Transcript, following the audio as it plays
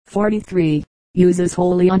43. Uses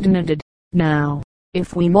wholly untenanted. Now,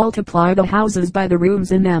 if we multiply the houses by the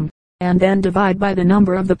rooms in them, and then divide by the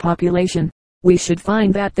number of the population, we should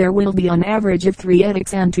find that there will be an average of 3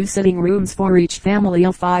 attics and 2 sitting rooms for each family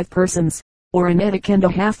of 5 persons, or an attic and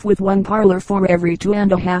a half with 1 parlor for every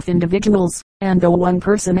 2½ individuals, and though 1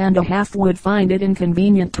 person and a half would find it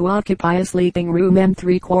inconvenient to occupy a sleeping room and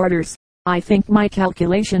 3 quarters, I think my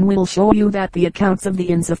calculation will show you that the accounts of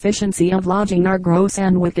the insufficiency of lodging are gross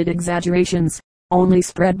and wicked exaggerations, only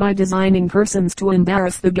spread by designing persons to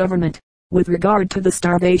embarrass the government. With regard to the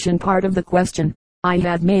starvation part of the question, I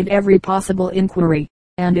had made every possible inquiry,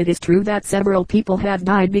 and it is true that several people had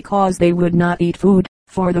died because they would not eat food,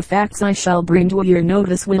 for the facts I shall bring to your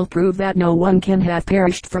notice will prove that no one can have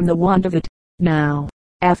perished from the want of it. Now,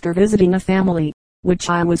 after visiting a family, which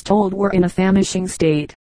I was told were in a famishing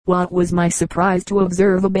state, what was my surprise to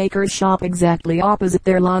observe a baker's shop exactly opposite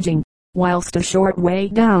their lodging, whilst a short way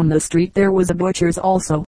down the street there was a butcher's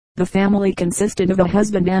also. The family consisted of a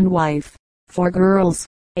husband and wife, 4 girls,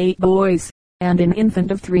 8 boys, and an infant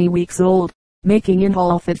of 3 weeks old, making in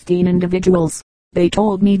all 15 individuals. They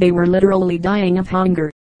told me they were literally dying of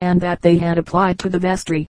hunger, and that they had applied to the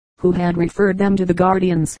vestry, who had referred them to the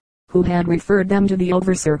guardians, who had referred them to the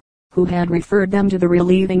overseer, who had referred them to the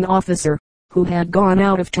relieving officer, who had gone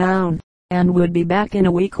out of town, and would be back in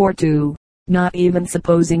a week or 2, not even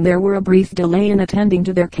supposing there were a brief delay in attending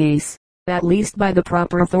to their case, at least by the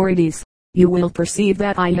proper authorities. You will perceive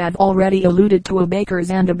that I had already alluded to a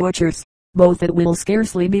baker's and a butcher's. Both it will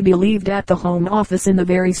scarcely be believed at the home office in the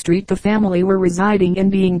very street the family were residing in.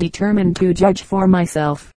 Being determined to judge for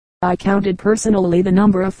myself, I counted personally the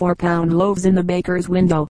number of 4-pound loaves in the baker's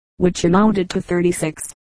window, which amounted to 36,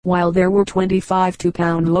 while there were 25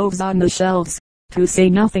 2-pound loaves on the shelves, to say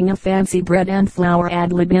nothing of fancy bread and flour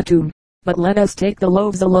ad libitum. But let us take the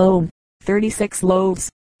loaves alone. 36 loaves,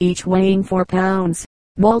 each weighing 4 pounds,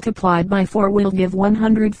 multiplied by 4 will give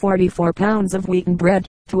 144 pounds of wheaten bread,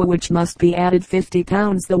 to which must be added 50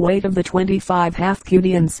 pounds the weight of the 25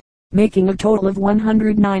 half-pudians, making a total of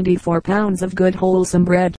 194 pounds of good wholesome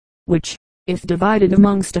bread, which, if divided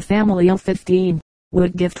amongst a family of 15,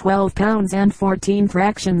 would give 12 pounds and 14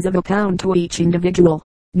 fractions of a pound to each individual.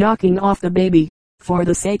 Knocking off the baby, for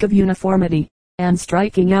the sake of uniformity, and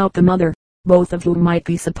striking out the mother, both of whom might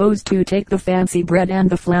be supposed to take the fancy bread and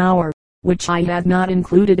the flour, which I had not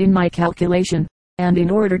included in my calculation, and in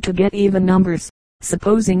order to get even numbers,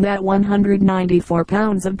 supposing that 194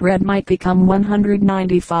 pounds of bread might become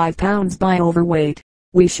 195 pounds by overweight,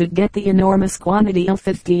 we should get the enormous quantity of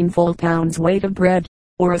 15 full pounds weight of bread,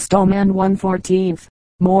 or a stone and 1/14,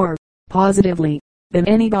 more, positively, than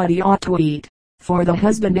anybody ought to eat, for the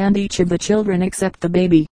husband and each of the children except the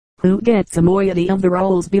baby, who gets a moiety of the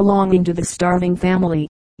rolls belonging to the starving family.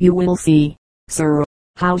 You will see, sir,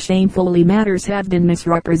 how shamefully matters have been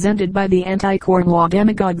misrepresented by the anti-corn law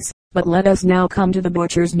demagogues. But let us now come to the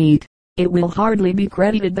butcher's meat. It will hardly be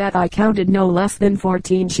credited that I counted no less than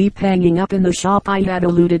 14 sheep hanging up in the shop I had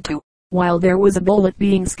alluded to, while there was a bullock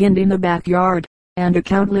being skinned in the backyard, and a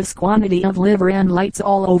countless quantity of liver and lights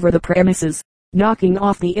all over the premises. Knocking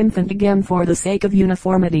off the infant again for the sake of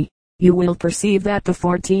uniformity, you will perceive that the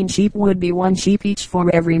 14 sheep would be 1 sheep each for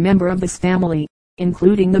every member of this family,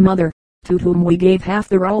 including the mother, to whom we gave half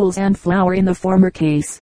the rolls and flour in the former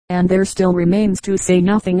case. And there still remains to say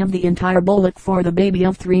nothing of the entire bullock for the baby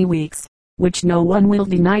of 3 weeks, which no one will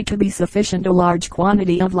deny to be sufficient, a large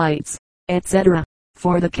quantity of lights, etc.,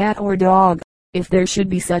 for the cat or dog, if there should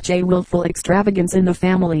be such a wilful extravagance in the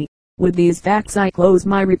family. With these facts I close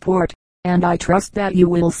my report, and I trust that you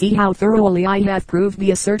will see how thoroughly I have proved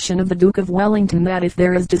the assertion of the Duke of Wellington that if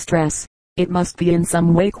there is distress, it must be in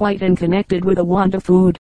some way quite unconnected with a want of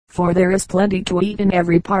food, for there is plenty to eat in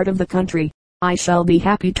every part of the country. I shall be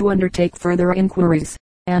happy to undertake further inquiries,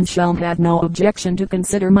 and shall have no objection to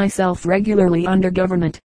consider myself regularly under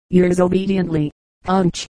government. Yours obediently,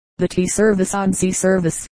 Punch. The tea service on sea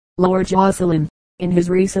service. Lord Jocelyn, in his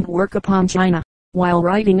recent work upon China, while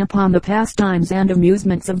writing upon the pastimes and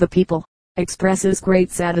amusements of the people, expresses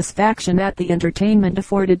great satisfaction at the entertainment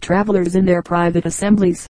afforded travelers in their private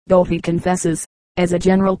assemblies, though he confesses, as a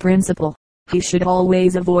general principle, he should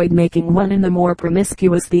always avoid making one in the more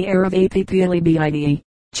promiscuous. The heir of Appbide,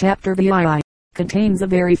 chapter VII, contains a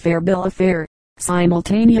very fair bill of fare.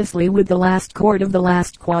 Simultaneously with the last chord of the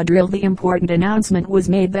last quadrille the important announcement was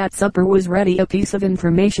made that supper was ready, a piece of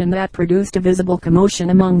information that produced a visible commotion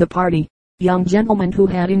among the party. Young gentlemen who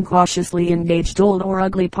had incautiously engaged old or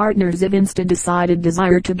ugly partners evinced a decided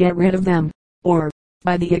desire to get rid of them, or,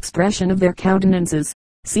 by the expression of their countenances,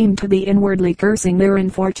 seemed to be inwardly cursing their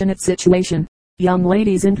unfortunate situation. young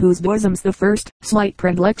ladies in whose bosoms the first slight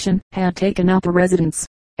predilection had taken up a residence,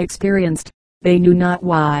 experienced, they knew not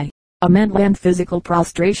why, a mental and physical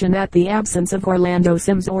prostration at the absence of Orlando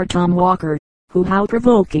Sims or Tom Walker, who, how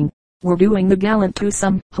provoking, were doing the gallant to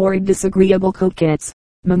some horrid disagreeable coquettes,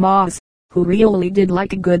 mammas, who really did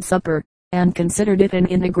like a good supper, and considered it an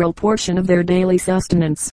integral portion of their daily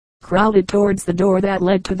sustenance, crowded towards the door that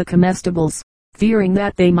led to the comestibles, fearing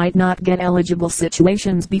that they might not get eligible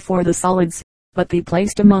situations before the solids, but be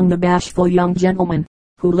placed among the bashful young gentlemen,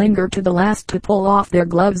 who linger to the last to pull off their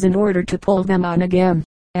gloves in order to pull them on again,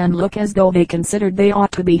 and look as though they considered they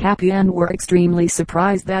ought to be happy and were extremely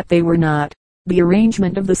surprised that they were not. The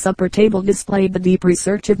arrangement of the supper table displayed the deep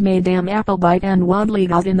research of Madame Applebite and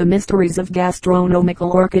Wadleygott in the mysteries of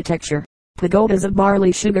gastronomical architecture. Pagodas of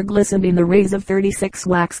barley sugar glistened in the rays of 36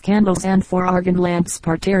 wax candles, and 4 argand lamps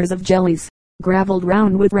parterres of jellies, gravelled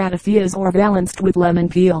round with ratafias or balanced with lemon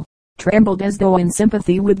peel, trembled as though in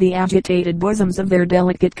sympathy with the agitated bosoms of their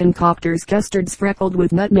delicate concoctors. Custards freckled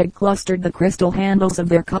with nutmeg clustered the crystal handles of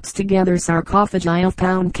their cups together. Sarcophagi of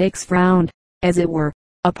pound cakes frowned, as it were,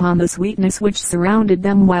 upon the sweetness which surrounded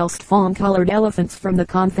them, whilst fawn-colored elephants from the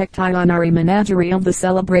confectionery menagerie of the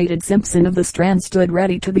celebrated Simpson of the Strand stood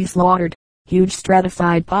ready to be slaughtered. Huge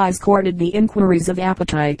stratified pies courted the inquiries of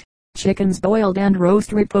appetite. Chickens boiled and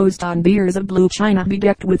roast reposed on biers of blue china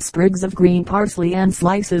bedecked with sprigs of green parsley and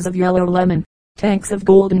slices of yellow lemon. Tanks of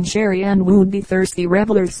golden sherry and wooed the thirsty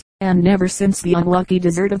revelers, and never since the unlucky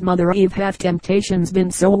dessert of Mother Eve have temptations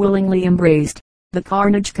been so willingly embraced. The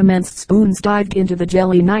carnage commenced. Spoons dived into the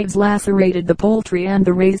jelly, knives lacerated the poultry and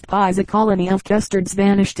the raised pies. A colony of custards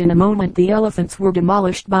vanished in a moment. The elephants were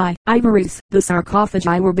demolished by ivories. The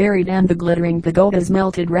sarcophagi were buried, and the glittering pagodas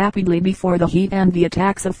melted rapidly before the heat and the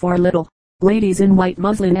attacks of 4 little ladies in white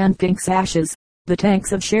muslin and pink sashes. The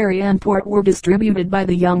tanks of sherry and port were distributed by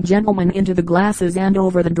the young gentlemen into the glasses and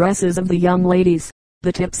over the dresses of the young ladies.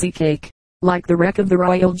 The tipsy cake, like the wreck of the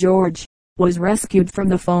Royal George, was rescued from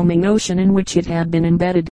the foaming ocean in which it had been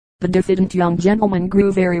embedded. The diffident young gentleman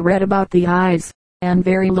grew very red about the eyes, and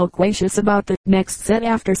very loquacious about the next set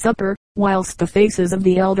after supper, whilst the faces of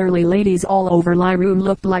the elderly ladies all over the room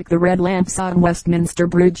looked like the red lamps on Westminster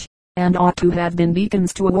Bridge, and ought to have been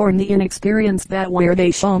beacons to warn the inexperienced that where they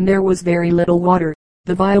shone there was very little water.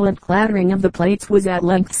 The violent clattering of the plates was at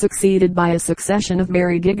length succeeded by a succession of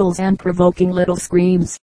merry giggles and provoking little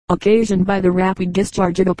screams, occasioned by the rapid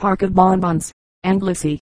discharge of a park of bonbons,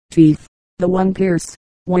 Anglesey, teeth, the one Pierce,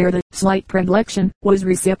 where the slight predilection was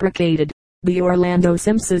reciprocated. The Orlando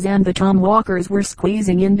Simpsons and the Tom Walkers were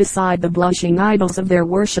squeezing in beside the blushing idols of their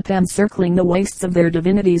worship and circling the waists of their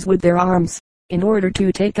divinities with their arms, in order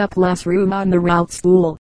to take up less room on the rout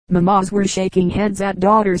stool. Mammas were shaking heads at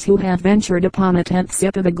daughters who had ventured upon a 10th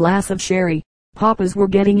sip of a glass of sherry. Papas were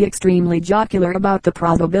getting extremely jocular about the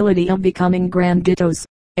probability of becoming granditos.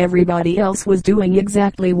 Everybody else was doing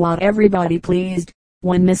exactly what everybody pleased,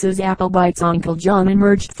 when Mrs. Applebite's Uncle John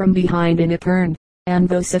emerged from behind an apron, and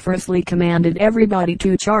vociferously commanded everybody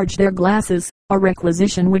to charge their glasses, a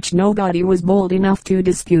requisition which nobody was bold enough to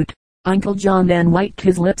dispute. Uncle John then wiped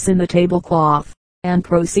his lips in the tablecloth, and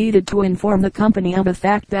proceeded to inform the company of a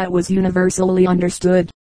fact that was universally understood,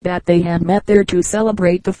 that they had met there to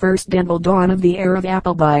celebrate the first dental dawn of the heir of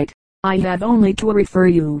Applebite. "I have only to refer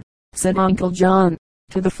you," said Uncle John,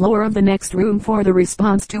 "to the floor of the next room for the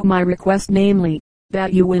response to my request, namely,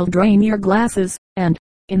 that you will drain your glasses, and,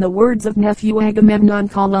 in the words of nephew Agamemnon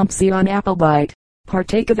Columpsion Applebite,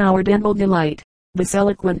 partake of our dental delight." This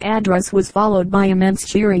eloquent address was followed by immense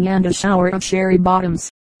cheering and a shower of sherry bottoms,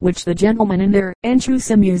 which the gentlemen in their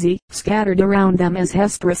entusiasm scattered around them as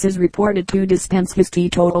Hesperus is reported to dispense his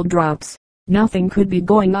teetotal drops. Nothing could be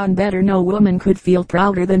going on better. No woman could feel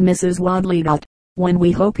prouder than Mrs. Wadleygott. When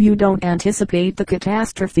we hope you don't anticipate the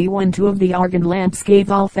catastrophe when 2 of the argand lamps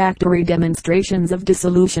gave olfactory demonstrations of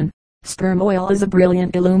dissolution. Sperm oil is a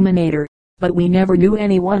brilliant illuminator, but we never knew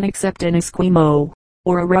anyone except an Esquimau,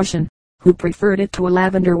 or a Russian, who preferred it to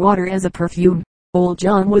lavender water as a perfume. Old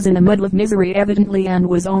John was in a muddle of misery evidently, and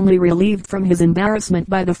was only relieved from his embarrassment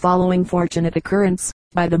by the following fortunate occurrence.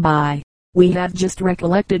 By the by, we have just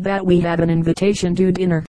recollected that we had an invitation to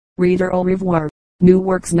dinner. Reader au revoir. New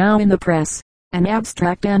works now in the press. An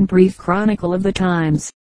abstract and brief chronicle of the times,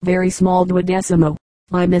 very small 12mo,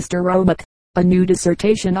 by Mr. Roebuck. A new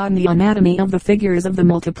dissertation on the anatomy of the figures of the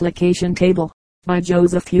multiplication table, by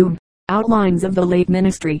Joseph Hume. Outlines of the late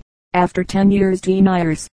ministry, after 10 years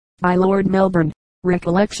deniers, by Lord Melbourne.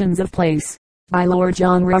 Recollections of place, by Lord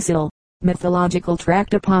John Russell. Mythological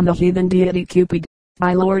tract upon the heathen deity Cupid,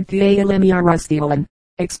 by Lord Ptolemy Rustion.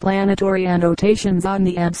 Explanatory annotations on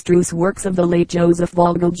the abstruse works of the late Joseph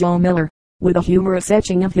Joe Miller, with a humorous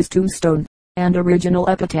etching of his tombstone, and original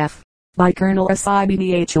epitaph, by Colonel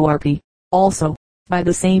Sibthorp. Also, by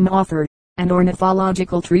the same author, an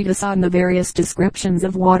ornithological treatise on the various descriptions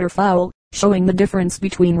of waterfowl, showing the difference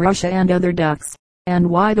between Russia and other ducks, and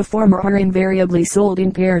why the former are invariably sold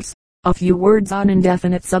in pairs. A few words on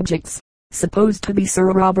indefinite subjects, supposed to be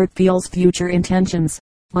Sir Robert Peel's future intentions,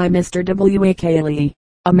 by Mr. W. A. Cayley,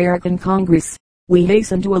 American Congress. We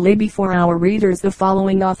hasten to lay before our readers the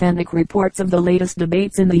following authentic reports of the latest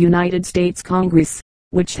debates in the United States Congress,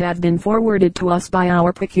 which have been forwarded to us by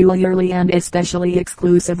our peculiarly and especially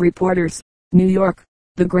exclusive reporters. New York.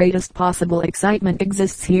 The greatest possible excitement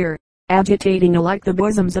exists here, agitating alike the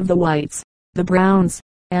bosoms of the whites, the browns,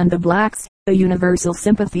 and the blacks. A universal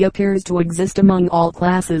sympathy appears to exist among all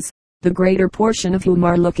classes, the greater portion of whom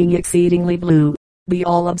are looking exceedingly blue. The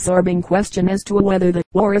all-absorbing question as to whether the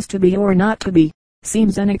war is to be or not to be,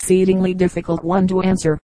 seems an exceedingly difficult one to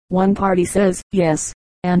answer. One party says, yes,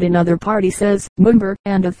 and another party says, mumber,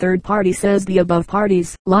 and a third party says the above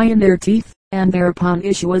parties lie in their teeth, and thereupon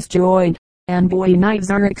issue is joined, and bowie knives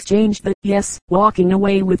are exchanged, the yes walking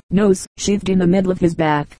away with nose sheathed in the middle of his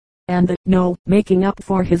back, and the no making up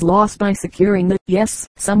for his loss by securing the yes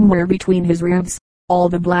somewhere between his ribs. All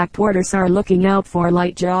the black porters are looking out for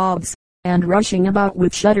light jobs, and rushing about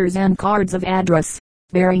with shutters and cards of address,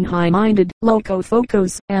 bearing high-minded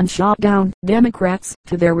locofocos and shot-down Democrats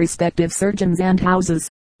to their respective surgeons and houses.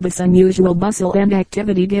 This unusual bustle and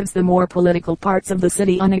activity gives the more political parts of the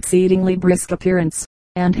city an exceedingly brisk appearance,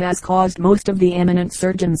 and has caused most of the eminent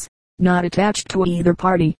surgeons, not attached to either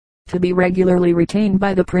party, to be regularly retained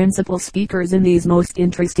by the principal speakers in these most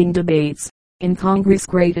interesting debates. In Congress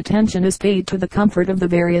great attention is paid to the comfort of the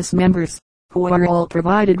various members, who are all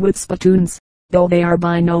provided with spittoons, though they are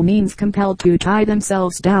by no means compelled to tie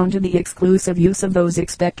themselves down to the exclusive use of those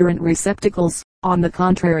expectorant receptacles. On the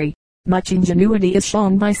contrary, much ingenuity is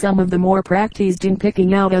shown by some of the more practiced in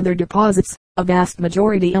picking out other deposits. A vast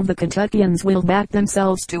majority of the Kentuckians will back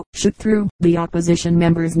themselves to shoot through the opposition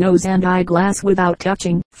member's nose and eyeglass without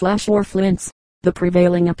touching flesh or flints. The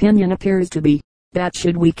prevailing opinion appears to be, that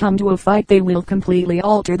should we come to a fight they will completely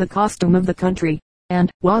alter the costume of the country, and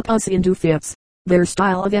walk us into fits. Their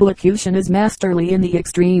style of elocution is masterly in the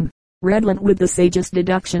extreme, redolent with the sagest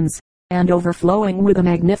deductions, and overflowing with a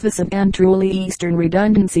magnificent and truly Eastern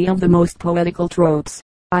redundancy of the most poetical tropes.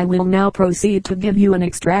 I will now proceed to give you an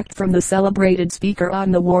extract from the celebrated speaker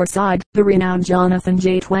on the war side, the renowned Jonathan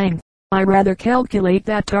J. Twang. I rather calculate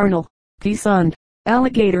that Tarnal, P-Sund,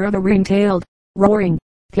 alligator of a ring-tailed, roaring,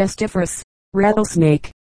 pestiferous, rattlesnake,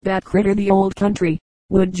 that critter the old country,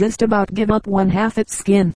 would just about give up one half its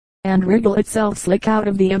skin, and wriggle itself slick out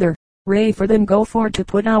of the other. Rather than go for to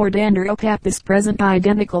put our dander up at this present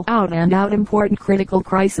identical out and out important critical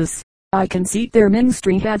crisis, I conceit their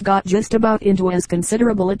ministry had got just about into as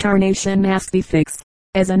considerable a tarnation nasty fix,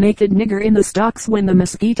 as a naked nigger in the stocks when the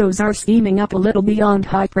mosquitoes are steaming up a little beyond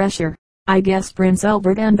high pressure. I guess Prince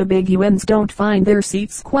Albert and the big UNs don't find their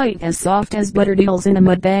seats quite as soft as buttered eels in a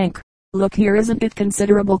mud bank. Look here, isn't it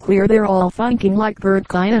considerable clear they're all funking like bird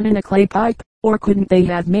kyan in a clay pipe? Or couldn't they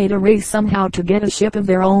have made a race somehow to get a ship of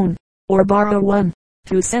their own, or borrow one,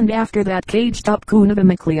 to send after that caged up coon of a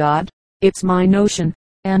McLeod? It's my notion,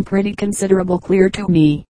 and pretty considerable clear to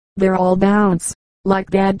me. They're all bounce,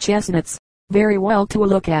 like bad chestnuts, very well to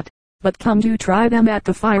look at, but come to try them at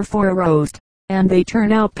the fire for a roast, and they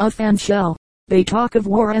turn out puff and shell. They talk of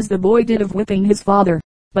war as the boy did of whipping his father,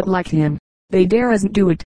 but like him, they daresn't do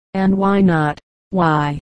it. And why not?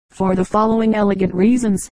 Why, for the following elegant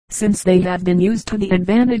reasons. Since they have been used to the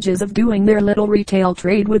advantages of doing their little retail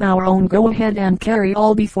trade with our own go ahead and carry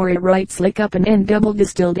all before it right slick up and end double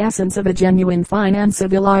distilled essence of a genuine fine and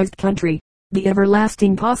civilized country, the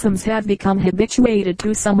everlasting possums have become habituated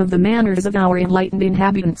to some of the manners of our enlightened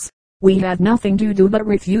inhabitants. We had nothing to do but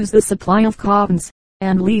refuse the supply of cottons,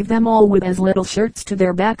 and leave them all with as little shirts to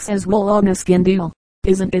their backs as wool on a skin deal.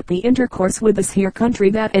 Isn't it the intercourse with this here country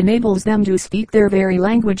that enables them to speak their very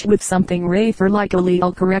language with something rather like a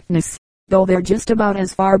legal correctness, though they're just about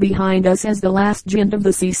as far behind us as the last gent of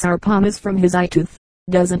the Caesar Palmas from his eye tooth?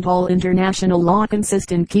 Doesn't all international law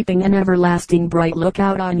consist in keeping an everlasting bright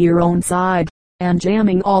lookout on your own side, and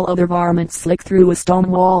jamming all other varmints slick through a stone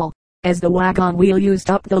wall, as the wagon wheel used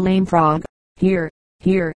up the lame frog? Here,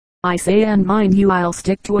 I say, and mind you, I'll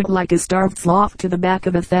stick to it like a starved sloth to the back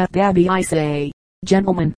of a fat babby. I say,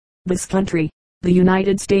 gentlemen, this country, the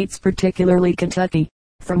United States, particularly Kentucky,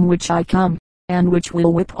 from which I come, and which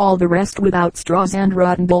will whip all the rest without straws and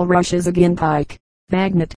rotten bulrushes again, pike,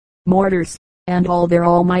 bayonet, mortars, and all their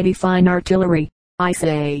almighty fine artillery. I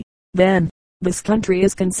say, then, This country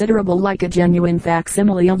is considerable like a genuine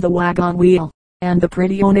facsimile of the wagon wheel, and the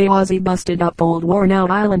pretty Onawazi busted up old worn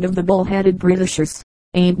out island of the bull-headed Britishers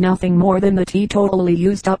ain't nothing more than the teetotally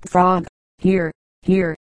used up frog. Here,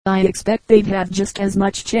 I expect they'd have just as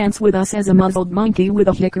much chance with us as a muzzled monkey with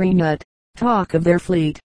a hickory nut. Talk of their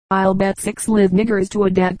fleet, I'll bet 6 live niggers to a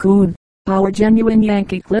dead coon. Our genuine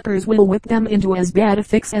Yankee clippers will whip them into as bad a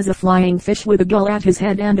fix as a flying fish with a gull at his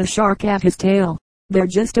head and a shark at his tail. They're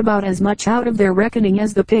just about as much out of their reckoning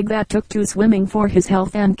as the pig that took to swimming for his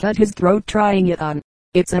health and cut his throat trying it on.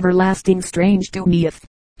 It's everlasting strange to me if,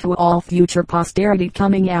 to all future posterity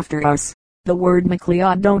coming after us, the word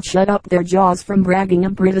MacLeod don't shut up their jaws from bragging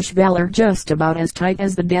of British valor just about as tight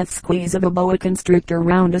as the death squeeze of a boa constrictor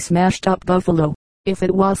round a smashed up buffalo. If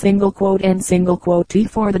it was single quote and single quote T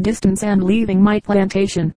for the distance and leaving my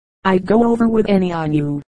plantation, I'd go over with any on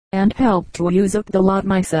you, and help to use up the lot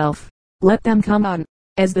myself. Let them come on,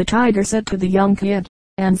 as the tiger said to the young kid,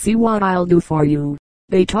 and see what I'll do for you.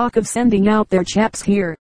 They talk of sending out their chaps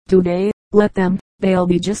here today. Let them, they'll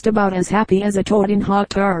be just about as happy as a toad in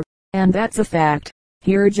hot tar, and that's a fact.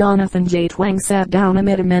 Here Jonathan J. Twang sat down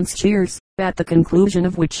amid immense cheers, at the conclusion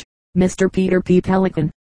of which, Mr. Peter P.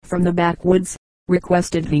 Pelican, from the backwoods,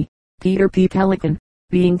 requested he, Peter P. Pelican,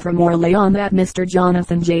 being from Orleans, that Mr.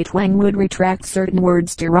 Jonathan J. Twang would retract certain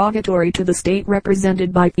words derogatory to the state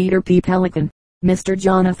represented by Peter P. Pelican. Mr.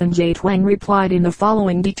 Jonathan J. Twang replied in the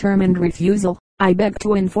following determined refusal: I beg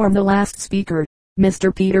to inform the last speaker,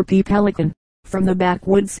 Mr. Peter P. Pelican, from the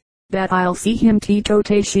backwoods, that I'll see him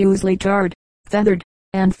teetotally tarred, feathered,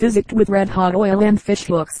 and physicked with red-hot oil and fish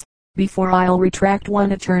hooks, before I'll retract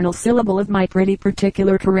one eternal syllable of my pretty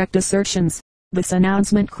particular correct assertions. This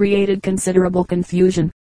announcement created considerable confusion.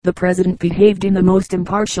 The president behaved in the most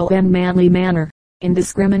impartial and manly manner,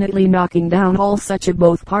 indiscriminately knocking down all such of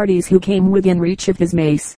both parties who came within reach of his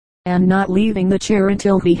mace, and not leaving the chair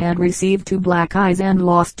until he had received 2 black eyes and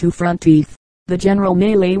lost 2 front teeth. The general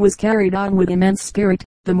melee was carried on with immense spirit,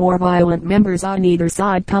 the more violent members on either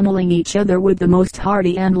side pummeling each other with the most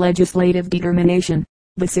hearty and legislative determination.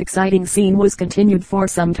 This exciting scene was continued for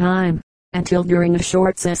some time, until during a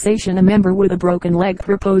short cessation a member with a broken leg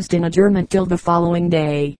proposed an adjournment till the following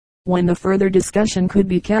day, when the further discussion could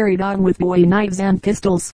be carried on with bowie knives and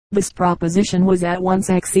pistols. This proposition was at once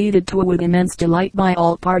acceded to with immense delight by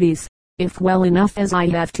all parties. If well enough as I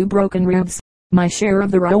have 2 broken ribs, my share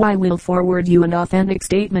of the row, I will forward you an authentic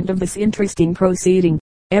statement of this interesting proceeding.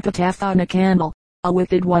 Epitaph on a candle: a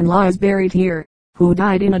wicked one lies buried here, who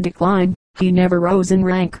died in a decline. He never rose in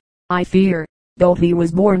rank, I fear, though he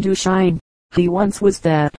was born to shine. He once was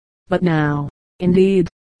fat, but now, indeed,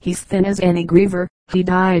 he's thin as any griever. He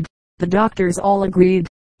died, the doctors all agreed,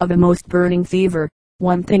 of a most burning fever.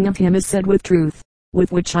 One thing of him is said with truth,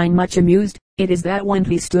 with which I'm much amused. It is that when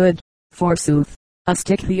he stood, forsooth, a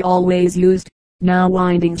stick he always used. Now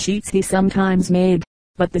winding sheets he sometimes made,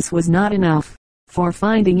 but this was not enough, for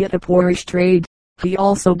finding it a poorish trade, he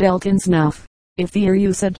also dealt in snuff. If ere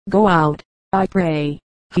you said, go out, I pray,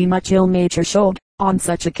 he much ill nature showed. On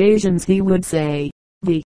such occasions he would say,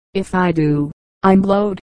 if I do, I'm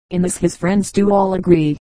blowed. In this his friends do all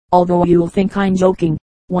agree, although you'll think I'm joking.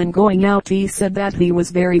 When going out he said that he was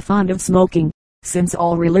very fond of smoking, since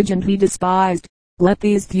all religion he despised. Let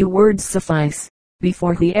these few words suffice.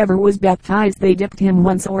 Before he ever was baptized they dipped him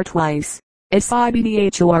once or twice.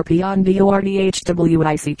 Sibdhorp on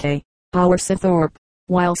Bordhwick. Howard Sithorpe,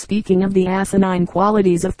 while speaking of the asinine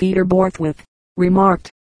qualities of Peter Borthwick,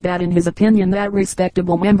 remarked, that in his opinion that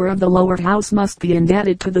respectable member of the lower house must be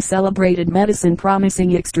indebted to the celebrated medicine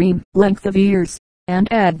promising extreme length of years,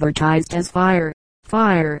 and advertised as fire,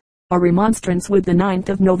 a remonstrance with the 9th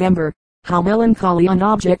of November. How melancholy an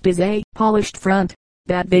object is a polished front,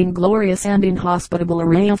 that vainglorious and inhospitable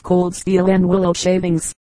array of cold steel and willow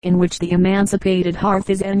shavings, in which the emancipated hearth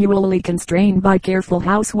is annually constrained by careful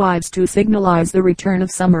housewives to signalize the return of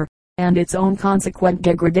summer, and its own consequent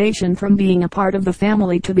degradation from being a part of the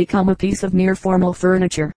family to become a piece of mere formal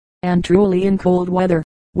furniture. And truly in cold weather,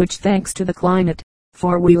 which thanks to the climate,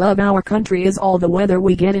 for we love our country, is all the weather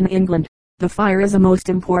we get in England, the fire is a most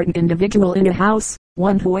important individual in a house,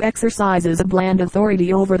 one who exercises a bland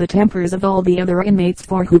authority over the tempers of all the other inmates,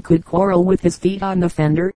 for who could quarrel with his feet on the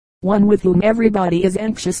fender, one with whom everybody is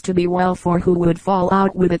anxious to be well, for who would fall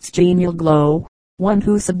out with its genial glow, one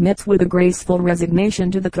who submits with a graceful resignation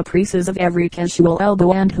to the caprices of every casual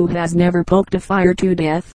elbow, and who has never poked a fire to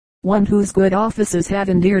death, one whose good offices have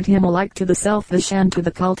endeared him alike to the selfish and to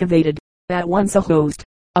the cultivated, that once a host,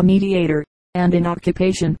 a mediator, and in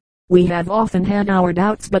occupation. We have often had our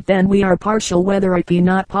doubts, but then we are partial whether it be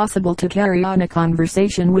not possible to carry on a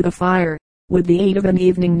conversation with a fire. with the aid of an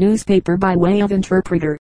evening newspaper by way of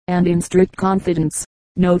interpreter, and in strict confidence,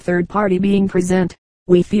 no third party being present,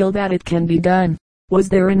 we feel that it can be done. Was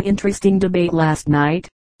there an interesting debate last night?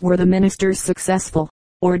 Were the ministers successful,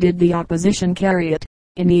 or did the opposition carry it?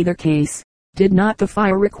 In either case, did not the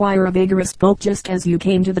fire require a vigorous poke just as you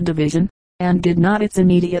came to the division, and did not its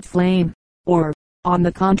immediate flame, or, on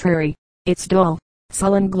the contrary, its dull,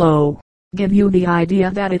 sullen glow, give you the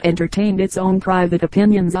idea that it entertained its own private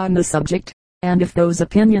opinions on the subject? And if those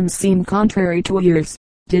opinions seemed contrary to yours,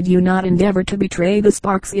 did you not endeavor to betray the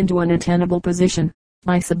sparks into an untenable position,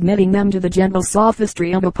 by submitting them to the gentle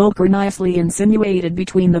sophistry of a poker nicely insinuated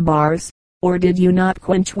between the bars? Or did you not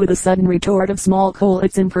quench with a sudden retort of small coal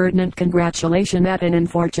its impertinent congratulation at an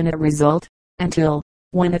unfortunate result, until,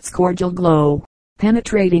 when its cordial glow,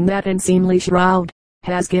 penetrating that unseemly shroud,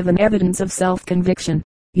 has given evidence of self-conviction,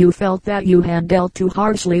 you felt that you had dealt too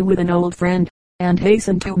harshly with an old friend, and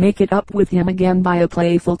hastened to make it up with him again by a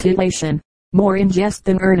playful titillation, more in jest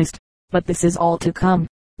than earnest? But this is all to come.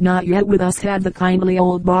 Not yet with us had the kindly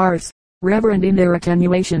old bars, reverent in their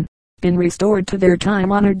attenuation, been restored to their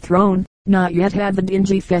time-honored throne. Not yet had the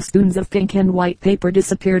dingy festoons of pink and white paper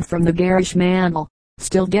disappeared from the garish mantel.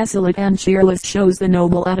 Still desolate and cheerless shows the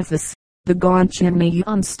noble edifice. The gaunt chimney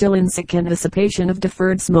yawns still in sick anticipation of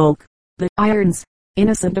deferred smoke. The irons,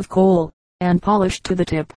 innocent of coal, and polished to the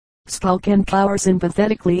tip, skulk and cower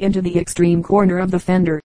sympathetically into the extreme corner of the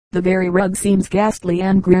fender. The very rug seems ghastly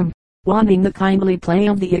and grim, wanting the kindly play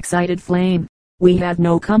of the excited flame. We have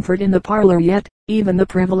no comfort in the parlor yet. Even the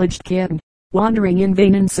privileged kitten, wandering in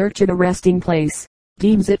vain in search of a resting place,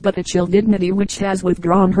 deems it but a chill dignity which has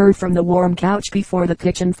withdrawn her from the warm couch before the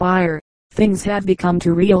kitchen fire. Things have become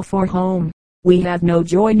too real for home. We have no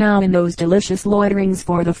joy now in those delicious loiterings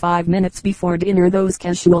for the 5 minutes before dinner, those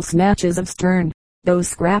casual snatches of stern, those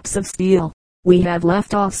scraps of steel. We have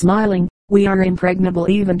left off smiling. We are impregnable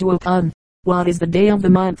even to a pun. What is the day of the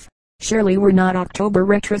month? Surely were not October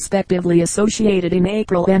retrospectively associated in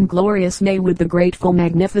April and glorious May with the grateful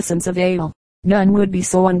magnificence of ale? None would be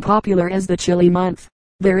so unpopular as the chilly month.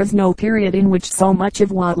 There is no period in which so much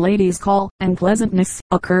of what ladies call unpleasantness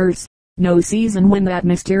occurs. No season when that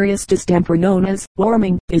mysterious distemper known as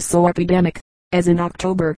warming is so epidemic as in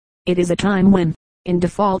October. It is a time when, in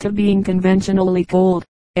default of being conventionally cold,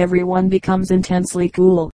 everyone becomes intensely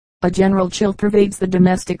cool. A general chill pervades the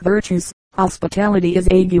domestic virtues. Hospitality is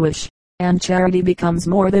aguish, and charity becomes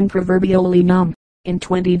more than proverbially numb. In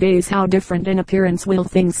 20 days how different in appearance will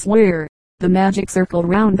things swear. The magic circle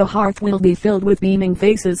round the hearth will be filled with beaming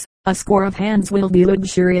faces. A score of hands will be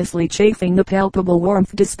luxuriously chafing the palpable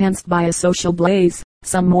warmth dispensed by a social blaze.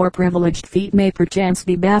 Some more privileged feet may perchance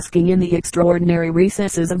be basking in the extraordinary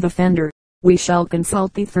recesses of the fender. We shall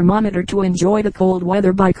consult the thermometer to enjoy the cold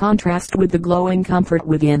weather by contrast with the glowing comfort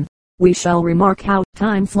within. We shall remark how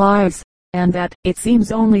time flies, and that it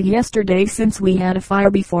seems only yesterday since we had a fire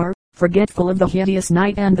before, forgetful of the hideous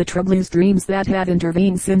night and the troublous dreams that had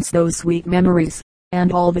intervened since those sweet memories.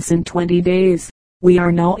 And all this in 20 days. We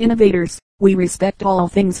are no innovators. We respect all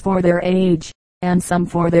things for their age, and some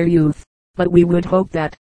for their youth. But we would hope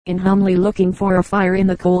that, in humbly looking for a fire in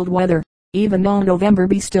the cold weather, even though November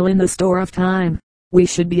be still in the store of time, we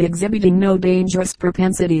should be exhibiting no dangerous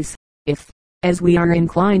propensities. If, as we are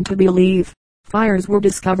inclined to believe, fires were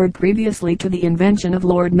discovered previously to the invention of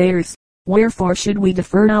Lord Mayors, wherefore should we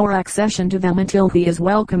defer our accession to them until he is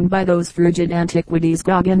welcomed by those frigid antiquities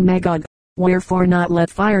Gog and Magog? Wherefore not let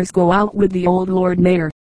fires go out with the old Lord Mayor,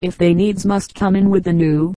 if they needs must come in with the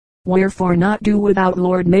new? Wherefore not do without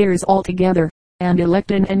Lord Mayors altogether, and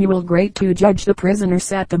elect an annual great to judge the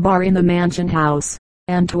prisoners at the bar in the mansion house,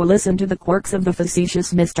 and to listen to the quirks of the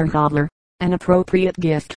facetious Mr. Cobbler? An appropriate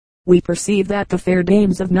gift. We perceive that the fair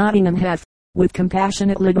dames of Nottingham have, with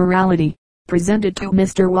compassionate liberality, presented to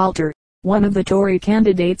Mr. Walter, one of the Tory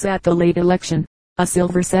candidates at the late election, a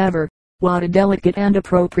silver salver. What a delicate and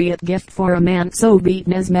appropriate gift for a man so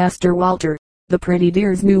beaten as Master Walter. The pretty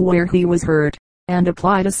dears knew where he was hurt, and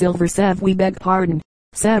applied a silver salve, we beg pardon,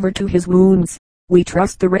 salver to his wounds. We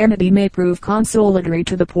trust the remedy may prove consolatory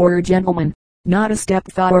to the poorer gentleman. Not a step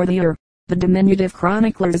farther. The diminutive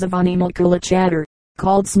chroniclers of unimmaculate chatter,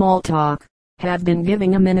 called small talk, have been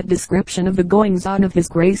giving a minute description of the goings on of his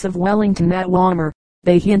Grace of Wellington at Walmer.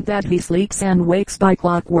 They hint that he sleeps and wakes by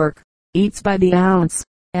clockwork, eats by the ounce,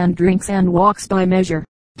 and drinks and walks by measure.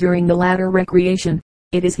 During the latter recreation,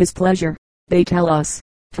 it is his pleasure, they tell us,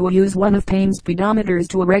 to use one of Payne's pedometers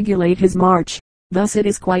to regulate his march. Thus it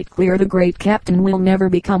is quite clear the great captain will never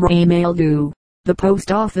become a male do. The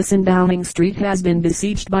post office in Downing Street has been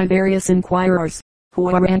besieged by various inquirers, who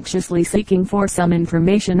are anxiously seeking for some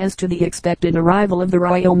information as to the expected arrival of the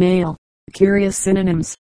Royal Mail. Curious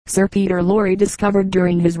synonyms. Sir Peter Lorre discovered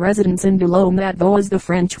during his residence in Boulogne that was the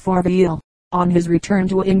French for veal. On his return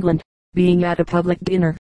to England, being at a public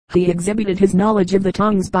dinner, he exhibited his knowledge of the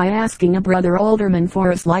tongues by asking a brother alderman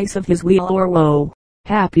for a slice of his weal or woe.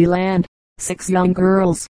 Happy land. 6 young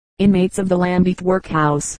girls, inmates of the Lambeth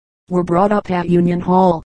workhouse, were brought up at Union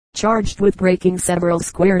Hall, charged with breaking several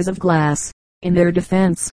squares of glass. In their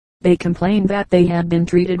defense, they complained that they had been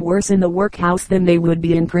treated worse in the workhouse than they would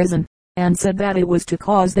be in prison, and said that it was to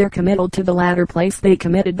cause their committal to the latter place they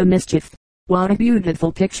committed the mischief. What a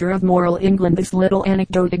beautiful picture of moral England this little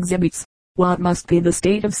anecdote exhibits. What must be the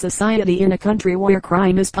state of society in a country where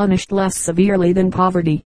crime is punished less severely than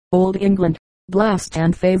poverty? Old England, blessed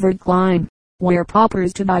and favored clime, where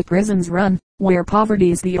paupers to thy prisons run, where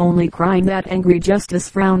poverty is the only crime that angry justice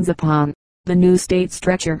frowns upon. The new state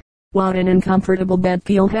stretcher, what an uncomfortable bed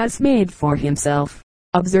Peel has made for himself.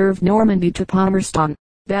 Observed Normandy to Palmerston.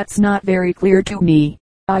 That's not very clear to me,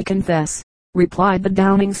 I confess, replied the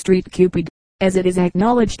Downing Street Cupid. As it is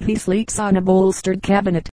acknowledged he sleeps on a bolstered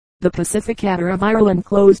cabinet. The pacificator of Ireland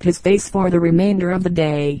closed his face for the remainder of the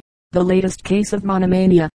day. The latest case of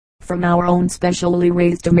monomania, from our own specially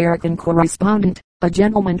raised American correspondent, a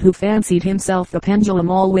gentleman who fancied himself the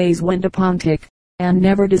pendulum always went upon tick, and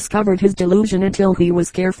never discovered his delusion until he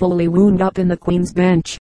was carefully wound up in the Queen's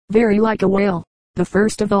Bench. Very like a whale. The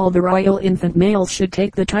first of all the royal infant males should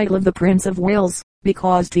take the title of the Prince of Wales,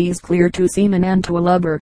 because he is clear to seamen and to a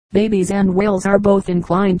lubber. Babies and whales are both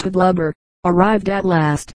inclined to blubber. Arrived at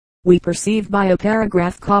last, we perceive by a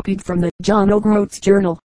paragraph copied from the John O'Groats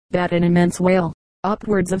Journal, that an immense whale,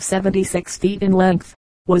 upwards of 76 feet in length,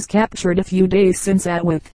 was captured a few days since at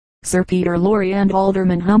Wick. Sir Peter Lorre and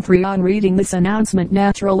Alderman Humphrey on reading this announcement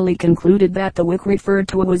naturally concluded that the Wick referred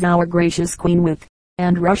to was our gracious Queen Wick,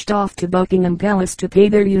 and rushed off to Buckingham Palace to pay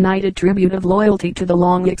their united tribute of loyalty to the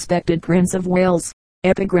long-expected Prince of Wales.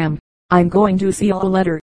 Epigram. I'm going to seal a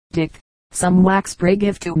letter, Dick. Some wax pray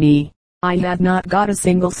give to me. I had not got a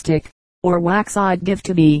single stick, or wax I'd give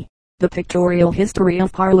to thee. The Pictorial History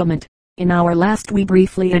of Parliament. In our last we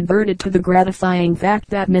briefly adverted to the gratifying fact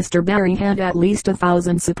that Mr. Barry had at least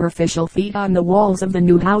 1,000 superficial feet on the walls of the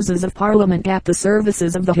new Houses of Parliament at the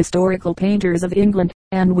services of the historical painters of England,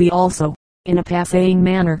 and we also, in a passing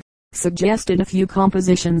manner, suggested a few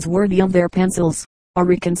compositions worthy of their pencils. A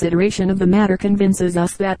reconsideration of the matter convinces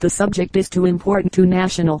us that the subject is too important to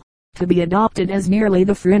national to be adopted as merely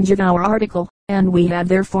the fringe of our article, and we had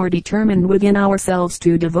therefore determined within ourselves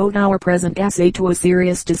to devote our present essay to a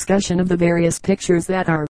serious discussion of the various pictures that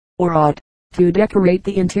are, or ought, to decorate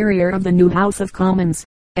the interior of the new House of Commons.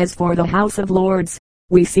 As for the House of Lords,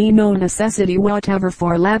 we see no necessity whatever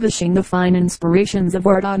for lavishing the fine inspirations of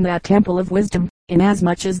art on that temple of wisdom,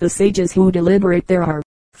 inasmuch as the sages who deliberate there are,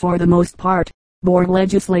 for the most part, born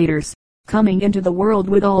legislators, coming into the world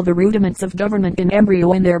with all the rudiments of government in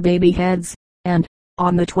embryo in their baby heads, and,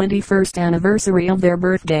 on the 21st anniversary of their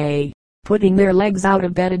birthday, putting their legs out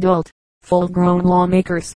of bed adult, full-grown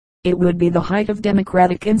lawmakers. It would be the height of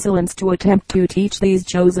democratic insolence to attempt to teach these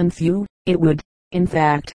chosen few. It would, in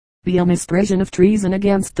fact, be a misprision of treason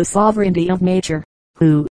against the sovereignty of nature,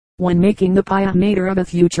 who, when making the pioneer of a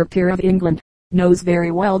future peer of England, knows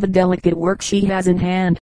very well the delicate work she has in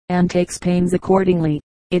hand, and takes pains accordingly.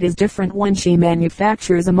 It is different when she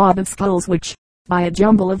manufactures a mob of skulls which, by a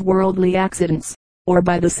jumble of worldly accidents, or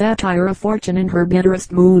by the satire of fortune in her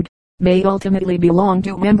bitterest mood, may ultimately belong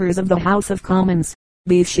to members of the House of Commons.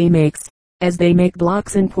 These she makes, as they make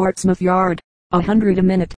blocks in Portsmouth Yard, 100 a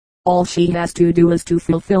minute. All she has to do is to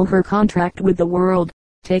fulfill her contract with the world,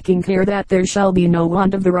 taking care that there shall be no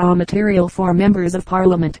want of the raw material for members of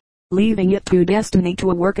Parliament, leaving it to destiny to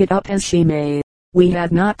work it up as she may. We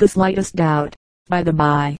had not the slightest doubt, by the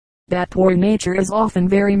by, that poor nature is often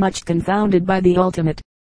very much confounded by the ultimate,